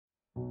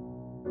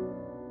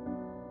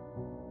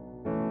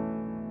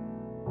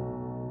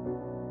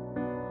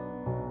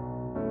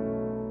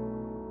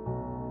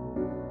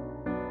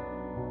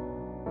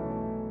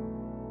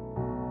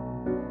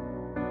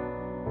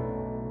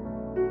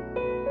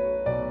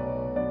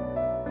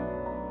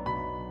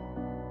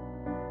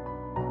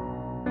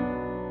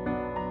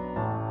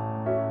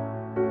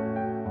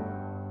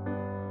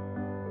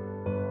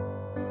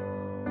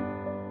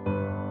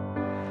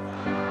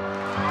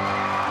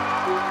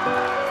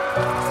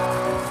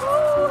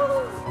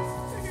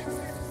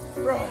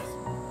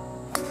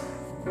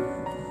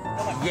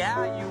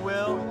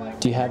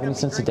Do you have any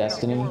sense of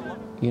destiny?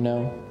 You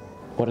know,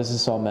 what is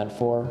this all meant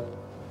for?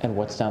 And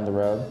what's down the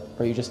road?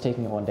 Or are you just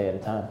taking it one day at a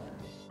time?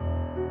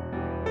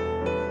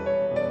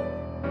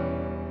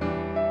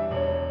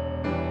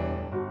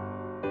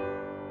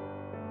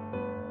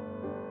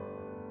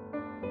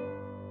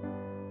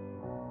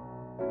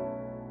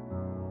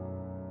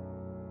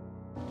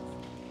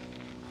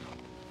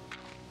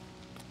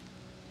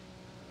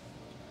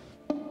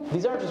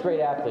 These aren't just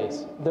great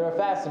athletes, they're a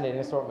fascinating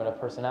assortment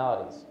of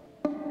personalities.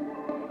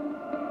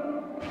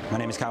 My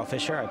name is Kyle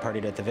Fisher. I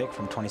partied at the Vic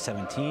from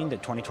 2017 to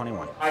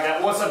 2021.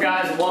 What's up,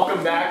 guys?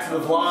 Welcome back to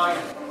the vlog.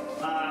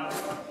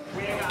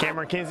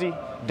 Cameron Kinsey,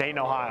 Dayton,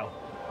 Ohio.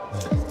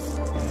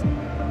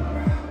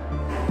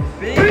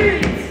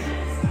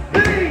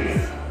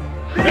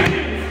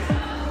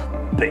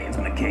 Beans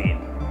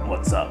McCain,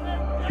 what's up?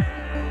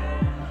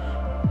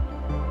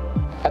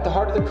 At the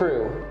heart of the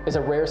crew is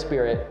a rare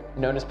spirit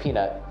known as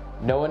Peanut.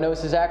 No one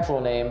knows his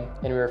actual name,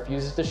 and he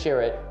refuses to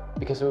share it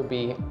because it would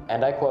be,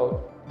 and I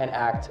quote, an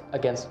act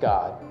against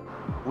God.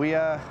 We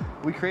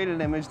created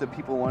an image that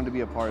people wanted to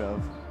be a part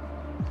of.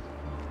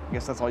 I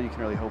guess that's all you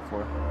can really hope for.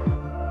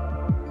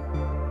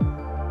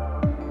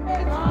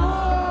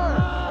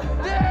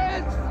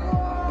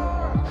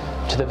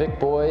 To the Vic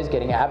Boys,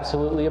 getting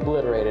absolutely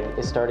obliterated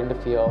is starting to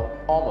feel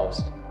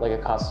almost like a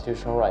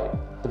constitutional right.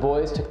 The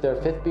boys took their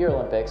 5th Beer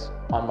Olympics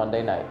on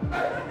Monday night.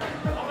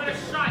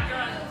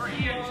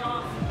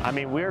 I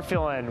mean, we were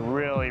feeling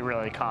really,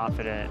 really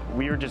confident.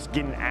 We were just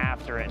getting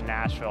after it in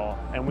Nashville,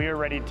 and we were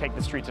ready to take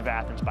the streets of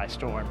Athens by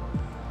storm.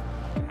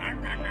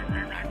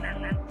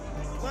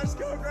 Let's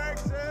go,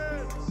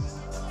 Gregson!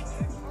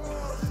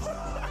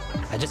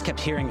 I just kept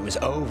hearing it was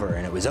over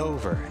and it was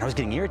over, and I was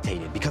getting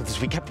irritated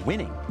because we kept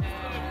winning.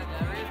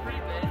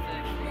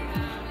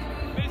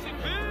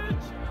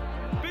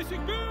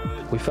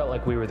 We felt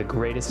like we were the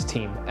greatest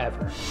team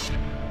ever.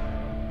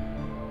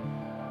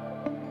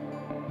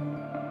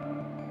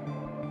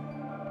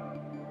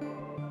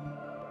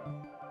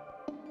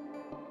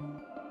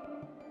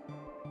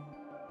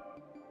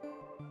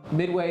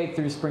 Midway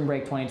through Spring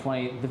Break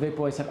 2020, the Vic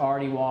Boys had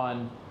already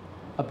won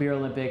a Beer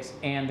Olympics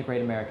and the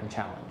Great American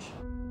Challenge.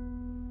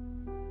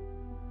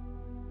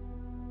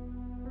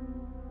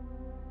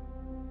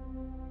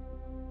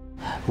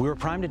 We were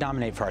primed to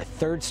dominate for our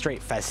 3rd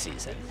straight fest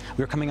season.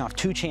 We were coming off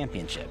 2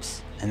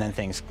 championships, and then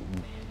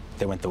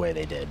they went the way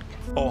they did.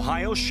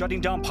 Ohio's shutting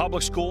down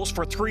public schools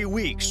for 3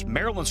 weeks.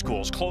 Maryland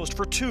schools closed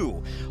for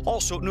 2.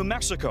 Also New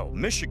Mexico,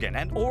 Michigan,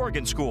 and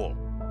Oregon school.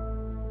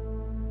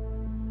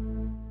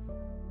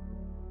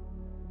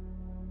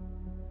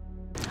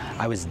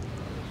 I was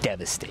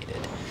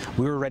devastated.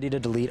 We were ready to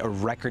delete a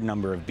record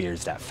number of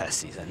beers that fest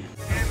season.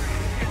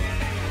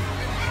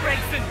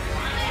 Gregson!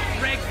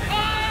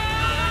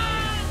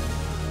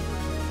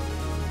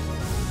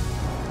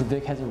 The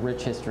Vic has a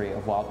rich history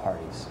of wild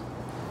parties.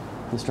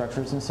 The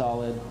structure isn't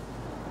solid,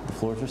 the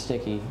floors are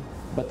sticky,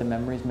 but the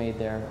memories made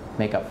there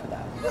make up for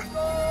that.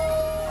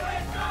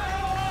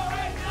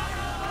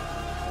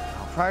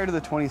 Prior to the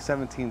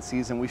 2017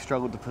 season, we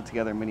struggled to put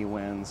together many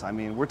wins. I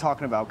mean, we're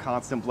talking about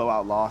constant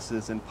blowout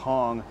losses in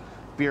pong,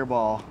 beer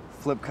ball,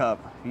 flip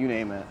cup, you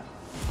name it.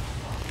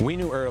 We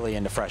knew early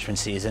into freshman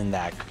season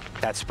that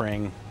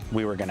spring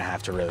we were going to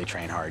have to really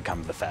train hard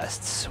come the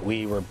fests.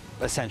 We were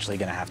essentially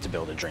going to have to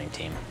build a dream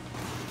team.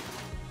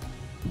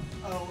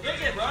 Oh,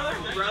 yeah,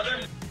 brother.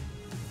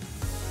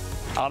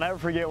 I'll never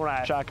forget when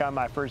I shotgunned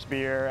my first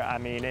beer. I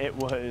mean, it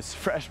was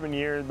freshman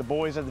year. The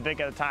boys at the Vic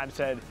at the time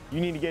said,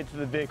 "You need to get to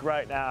the Vic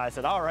right now." I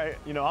said, "All right,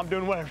 you know, I'm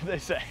doing whatever they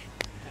say."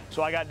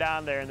 So I got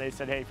down there and they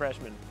said, "Hey,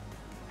 freshman,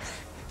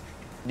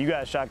 you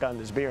guys shotgun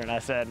this beer." And I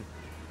said,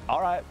 all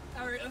right,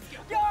 let's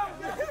go.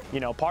 You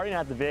know, partying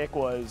at the Vic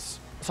was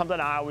something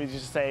I always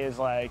used to say is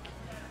like,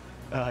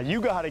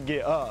 you got to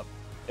get up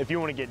if you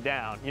want to get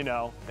down, you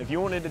know. If you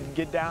wanted to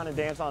get down and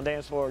dance on the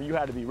dance floor, you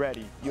had to be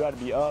ready. You had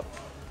to be up.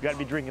 You got to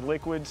be drinking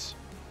liquids,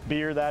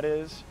 beer that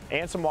is,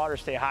 and some water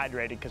to stay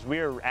hydrated because we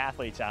were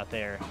athletes out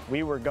there.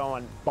 We were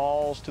going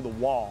balls to the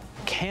wall.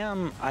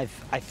 Cam, I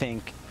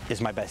think, is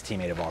my best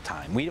teammate of all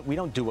time. We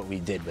don't do what we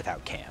did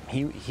without Cam.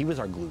 He was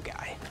our glue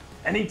guy.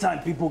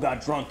 Anytime people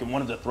got drunk and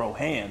wanted to throw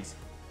hands,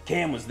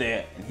 Cam was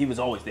there, and he was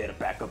always there to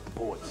back up the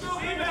boys.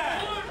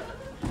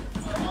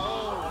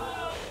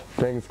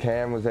 Things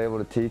Cam was able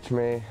to teach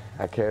me,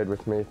 I carried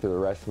with me through the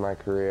rest of my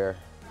career.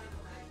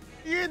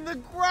 In the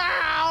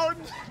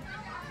ground!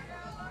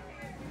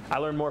 I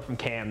learned more from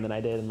Cam than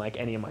I did in like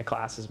any of my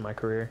classes in my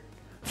career.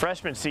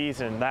 Freshman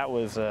season, that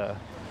was an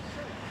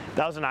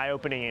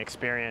eye-opening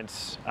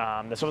experience.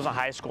 This wasn't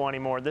high school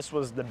anymore. This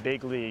was the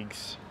big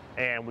leagues,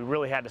 and we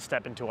really had to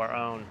step into our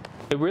own.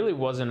 It really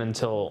wasn't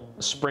until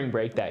spring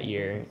break that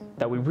year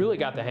that we really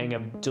got the hang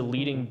of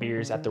deleting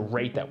beers at the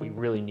rate that we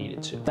really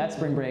needed to. That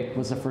spring break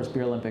was the first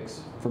Beer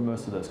Olympics for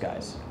most of those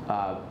guys.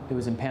 It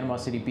was in Panama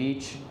City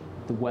Beach.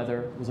 The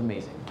weather was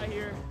amazing.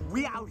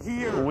 We out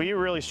here. We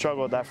really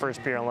struggled with that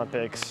first Beer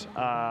Olympics,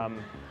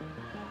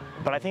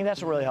 but I think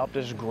that's what really helped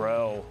us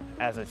grow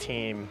as a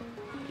team.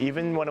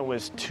 Even when it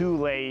was too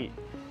late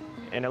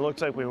and it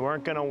looked like we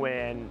weren't gonna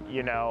win,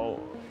 you know,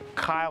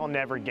 Kyle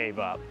never gave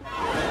up.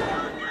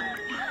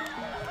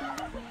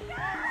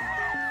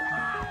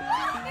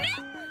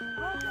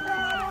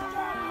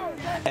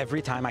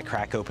 Every time I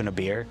crack open a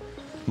beer,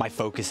 my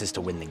focus is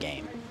to win the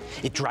game.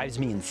 It drives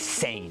me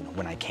insane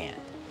when I can't.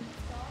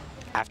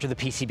 After the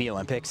PCB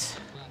Olympics,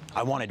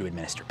 I wanted to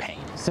administer pain.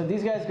 So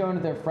these guys go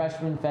into their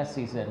freshman fest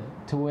season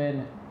to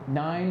win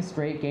 9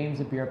 straight games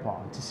of beer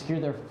pong to secure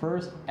their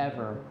first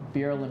ever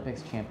Beer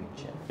Olympics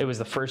championship. It was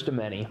the first of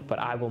many, but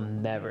I will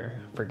never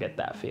forget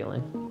that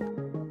feeling.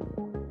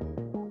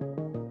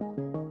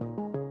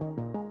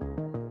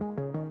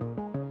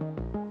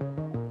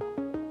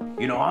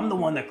 You know, I'm the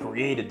one that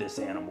created this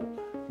animal.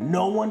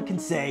 No one can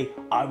say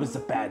I was a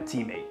bad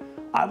teammate.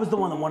 I was the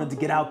one that wanted to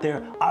get out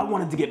there. I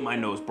wanted to get my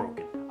nose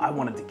broken. I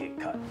wanted to get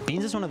cut.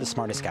 Beans is one of the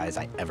smartest guys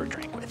I ever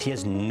drank with. He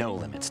has no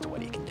limits to what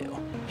he can do.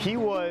 He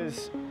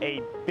was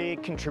a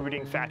big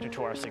contributing factor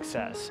to our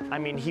success. I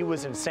mean, he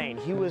was insane.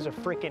 He was a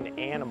freaking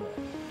animal.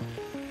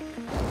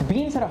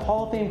 Beans had a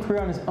Hall of Fame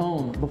career on his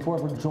own before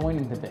ever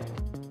joining the Vic.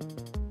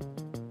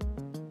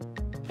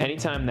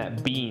 Anytime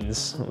that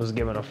Beans was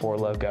given a Four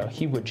Loko,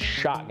 he would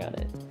shotgun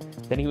it.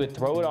 Then he would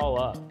throw it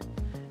all up.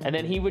 And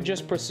then he would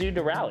just proceed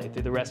to rally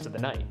through the rest of the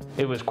night.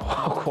 It was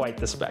quite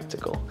the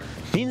spectacle.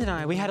 Beans and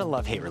I, we had a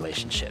love-hate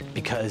relationship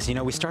because, you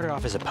know, we started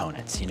off as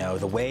opponents. You know,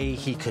 the way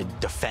he could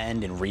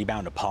defend and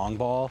rebound a pong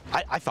ball,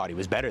 I thought he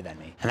was better than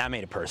me, and that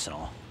made it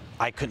personal.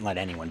 I couldn't let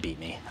anyone beat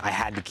me. I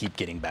had to keep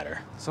getting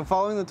better. So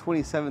following the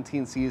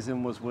 2017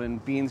 season was when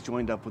Beans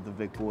joined up with the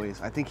Vic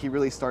Boys. I think he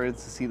really started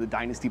to see the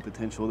dynasty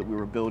potential that we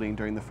were building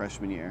during the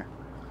freshman year.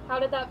 How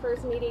did that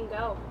first meeting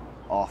go?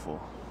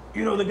 Awful.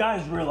 You know, the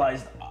guys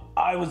realized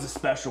I was a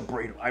special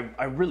breed.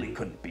 I really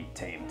couldn't be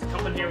tamed.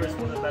 Coming here was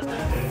one of the best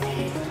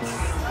things.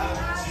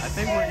 I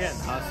think we're getting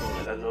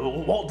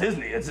hustled. Walt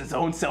Disney, it's its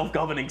own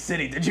self-governing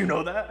city. Did you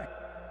know that?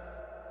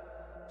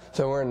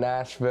 So we're in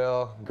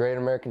Nashville, Great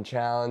American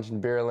Challenge and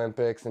Beer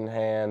Olympics in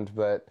hand,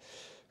 but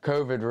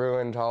COVID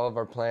ruined all of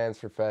our plans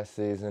for fest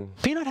season.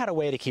 Peanut had a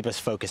way to keep us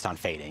focused on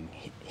fading.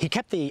 He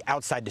kept the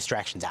outside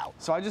distractions out.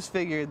 So I just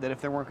figured that if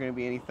there weren't going to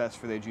be any fest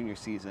for their junior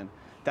season,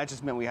 that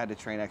just meant we had to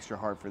train extra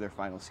hard for their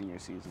final senior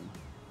season.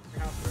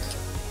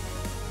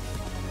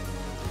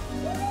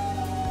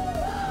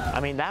 I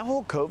mean, that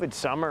whole COVID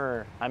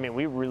summer, I mean,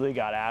 we really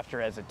got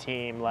after as a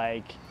team.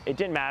 Like, it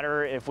didn't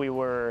matter if we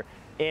were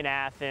in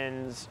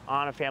Athens,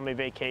 on a family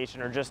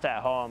vacation, or just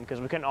at home, because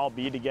we couldn't all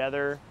be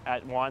together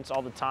at once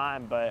all the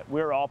time, but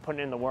we were all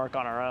putting in the work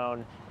on our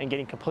own and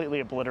getting completely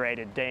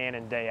obliterated day in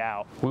and day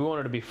out. We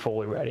wanted to be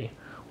fully ready.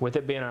 With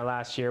it being our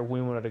last year,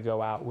 we wanted to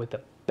go out with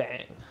a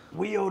bang.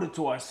 We owed it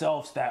to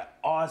ourselves that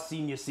our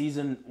senior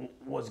season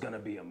was gonna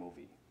be a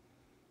movie.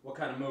 What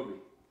kind of movie?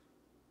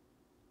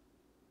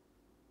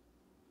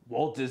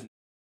 Walt Disney.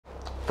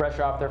 Fresh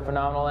off their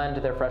phenomenal end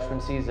to their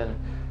freshman season,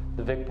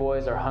 the Vic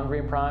Boys are hungry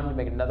and primed to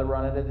make another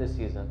run at it this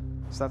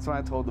season. So that's when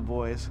I told the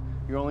boys,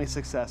 your only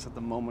success at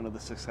the moment of the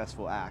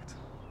successful act.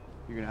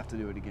 You're gonna have to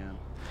do it again.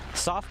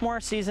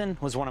 Sophomore season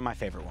was one of my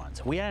favorite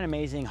ones. We had an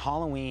amazing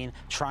Halloween,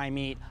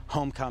 tri-meet,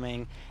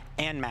 homecoming,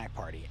 and MAC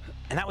party,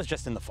 and that was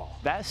just in the fall.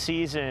 That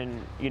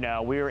season, you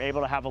know, we were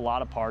able to have a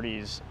lot of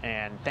parties,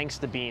 and thanks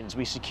to Beans,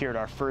 we secured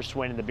our first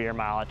win in the beer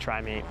mile at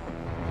tri-meet.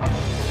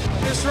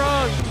 It's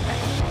wrong.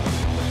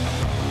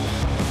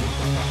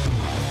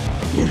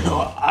 You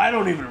know, I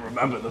don't even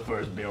remember the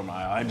first beer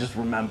mile. I just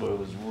remember it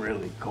was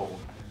really cold.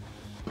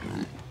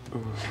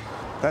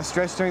 That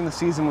stretch during the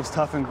season was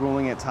tough and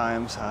grueling at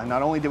times.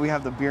 Not only did we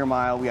have the beer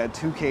mile, we had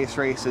 2 case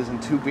races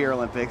and 2 beer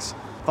Olympics,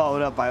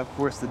 followed up by, of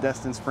course, the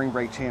Destin Spring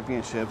Break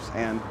Championships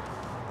and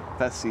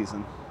fest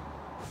season.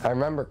 I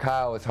remember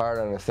Kyle was hard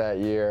on us that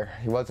year.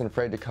 He wasn't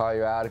afraid to call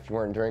you out if you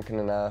weren't drinking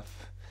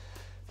enough.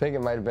 I think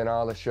it might have been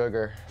all the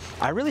sugar.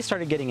 I really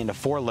started getting into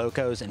Four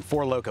Lokos and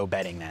Four Loko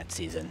betting that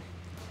season.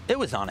 It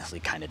was honestly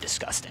kind of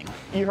disgusting.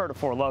 You heard of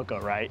Four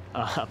Loko, right?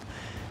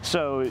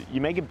 So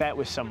you make a bet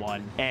with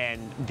someone, and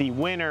the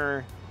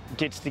winner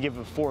gets to give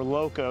a Four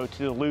Loko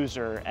to the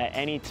loser at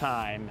any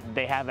time.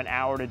 They have an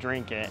hour to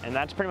drink it, and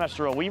that's pretty much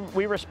the rule.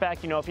 We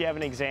respect, you know, if you have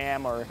an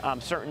exam or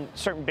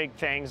certain big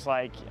things,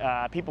 like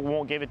people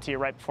won't give it to you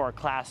right before a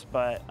class,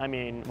 but I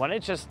mean, when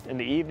it's just in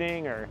the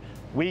evening or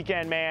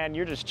weekend, man,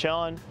 you're just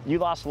chilling. You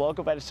lost a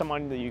Loko bet to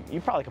someone that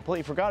you probably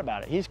completely forgot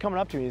about it. He's coming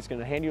up to me, he's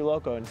gonna hand you a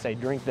Loko and say,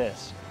 drink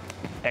this.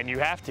 And you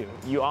have to.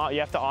 You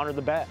have to honor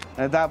the bet.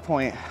 And at that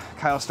point,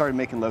 Kyle started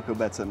making Loko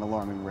bets at an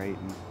alarming rate,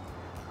 and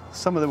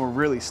some of them were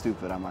really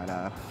stupid, I might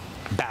add.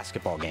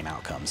 Basketball game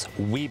outcomes,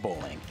 Wii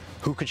bowling,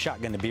 who could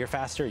shotgun the beer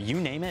faster, you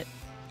name it,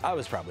 I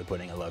was probably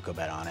putting a Loko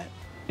bet on it.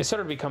 It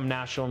started to become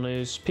national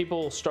news.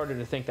 People started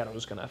to think that it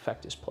was going to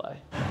affect his play.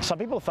 Some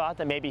people thought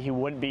that maybe he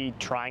wouldn't be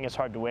trying as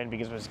hard to win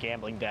because of his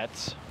gambling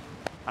debts.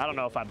 I don't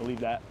know if I believe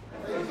that.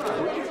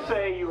 Would you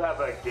say you have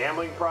a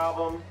gambling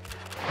problem?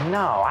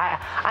 No,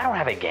 I don't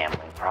have a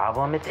gambling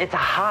problem. It's a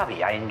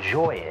hobby. I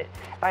enjoy it.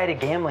 If I had a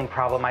gambling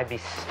problem, I'd be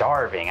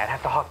starving. I'd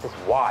have to hawk this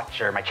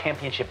watch or my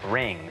championship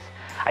rings.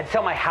 I'd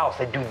sell my house.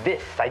 I'd do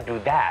this. I'd do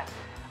that.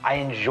 I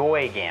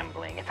enjoy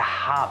gambling. It's a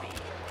hobby.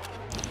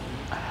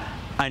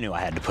 I knew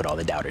I had to put all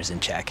the doubters in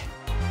check.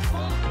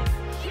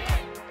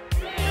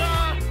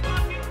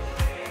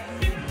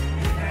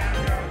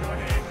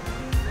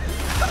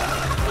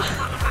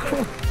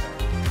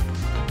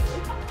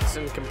 It's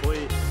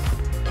incomplete.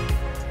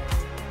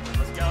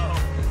 Let's go.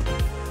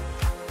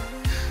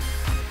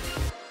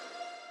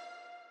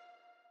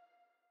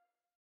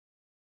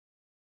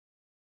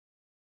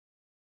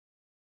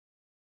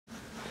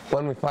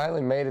 When we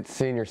finally made it to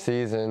senior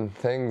season,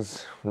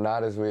 things were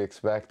not as we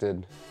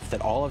expected.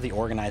 That all of the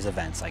organized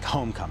events like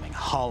homecoming,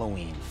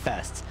 Halloween,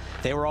 fests,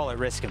 they were all at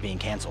risk of being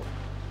canceled.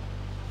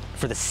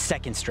 For the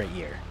second straight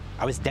year,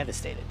 I was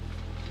devastated.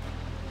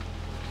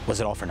 Was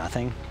it all for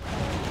nothing?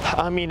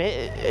 I mean,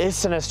 it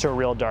sent us to a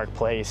real dark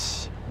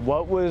place.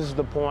 What was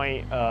the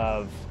point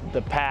of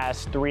the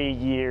past 3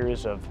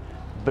 years of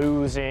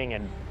boozing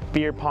and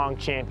beer pong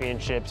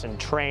championships and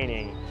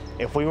training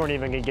if we weren't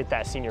even gonna get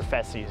that senior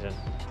fest season?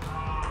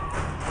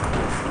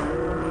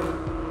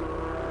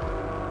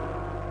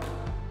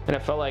 And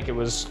it felt like it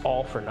was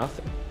all for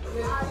nothing.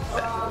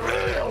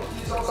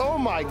 Oh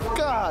my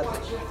God!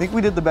 I think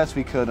we did the best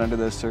we could under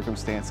those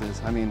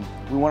circumstances. I mean,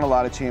 we won a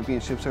lot of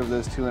championships over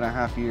those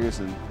 2.5 years,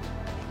 and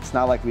it's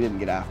not like we didn't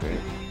get after it.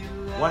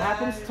 What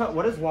happens to,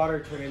 what does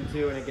water turn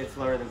into when it gets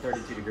lower than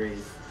 32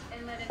 degrees?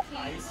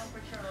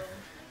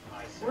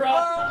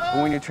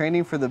 But when you're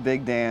training for the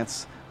big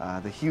dance,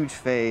 the huge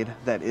fade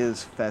that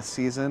is fest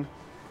season,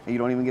 and you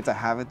don't even get to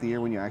have it the year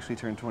when you actually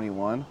turn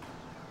 21, it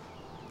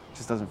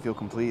just doesn't feel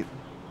complete.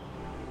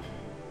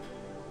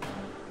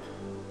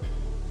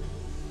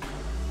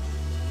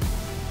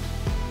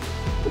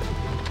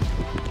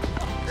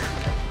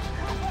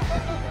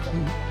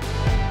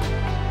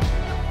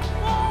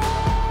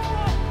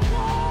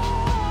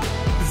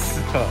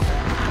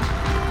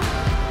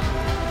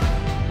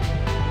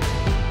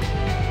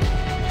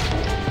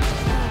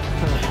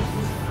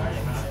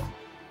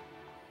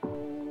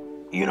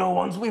 You know,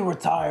 once we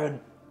retired,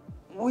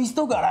 we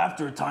still got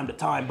after it time to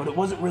time, but it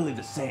wasn't really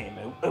the same.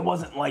 It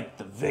wasn't like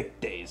the Vic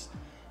days.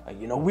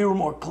 You know, we were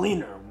more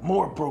cleaner,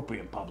 more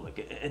appropriate in public.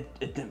 It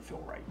didn't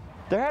feel right.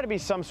 There had to be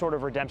some sort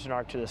of redemption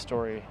arc to this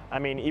story. I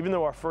mean, even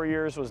though our 4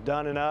 years was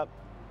done and up,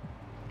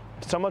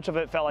 so much of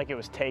it felt like it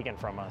was taken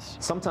from us.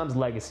 Sometimes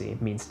legacy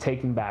means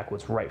taking back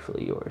what's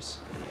rightfully yours.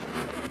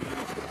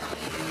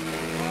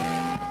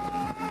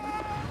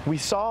 We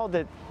saw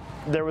that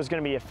there was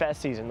going to be a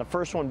fest season, the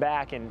first one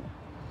back in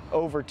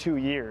over 2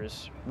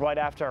 years, right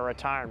after our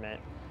retirement.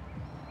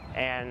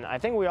 And I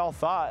think we all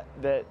thought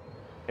that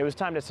it was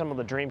time to assemble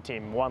the dream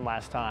team one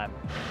last time.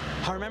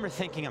 I remember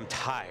thinking I'm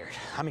tired,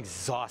 I'm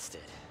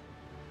exhausted.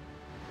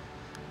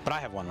 But I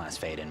have one last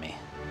fade in me.